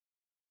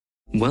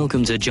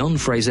Welcome to John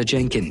Fraser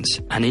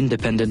Jenkins, an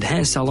independent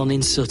hair salon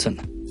in Sutton.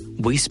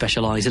 We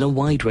specialise in a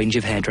wide range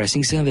of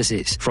hairdressing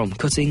services, from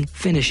cutting,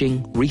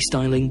 finishing,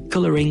 restyling,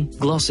 colouring,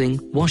 glossing,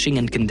 washing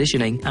and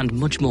conditioning, and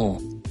much more.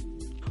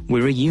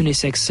 We're a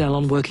unisex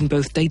salon working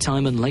both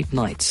daytime and late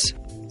nights.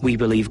 We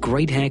believe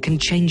great hair can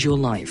change your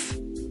life.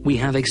 We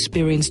have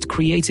experienced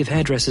creative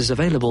hairdressers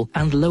available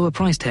and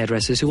lower-priced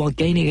hairdressers who are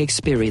gaining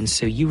experience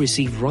so you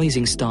receive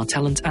rising star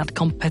talent at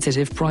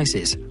competitive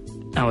prices.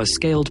 Our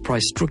scaled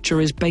price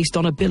structure is based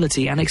on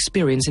ability and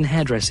experience in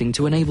hairdressing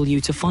to enable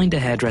you to find a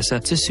hairdresser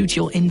to suit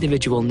your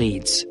individual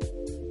needs.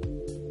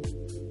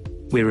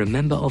 We're a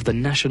member of the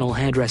National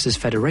Hairdressers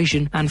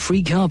Federation, and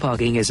free car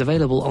parking is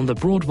available on the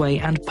Broadway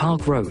and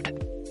Park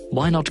Road.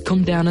 Why not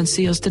come down and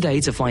see us today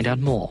to find out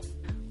more?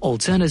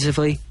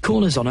 Alternatively,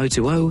 call us on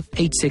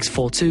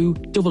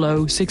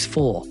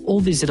 020-8642-0064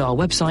 or visit our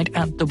website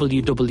at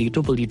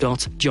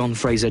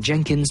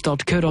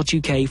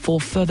www.johnfraserjenkins.co.uk for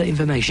further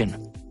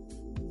information.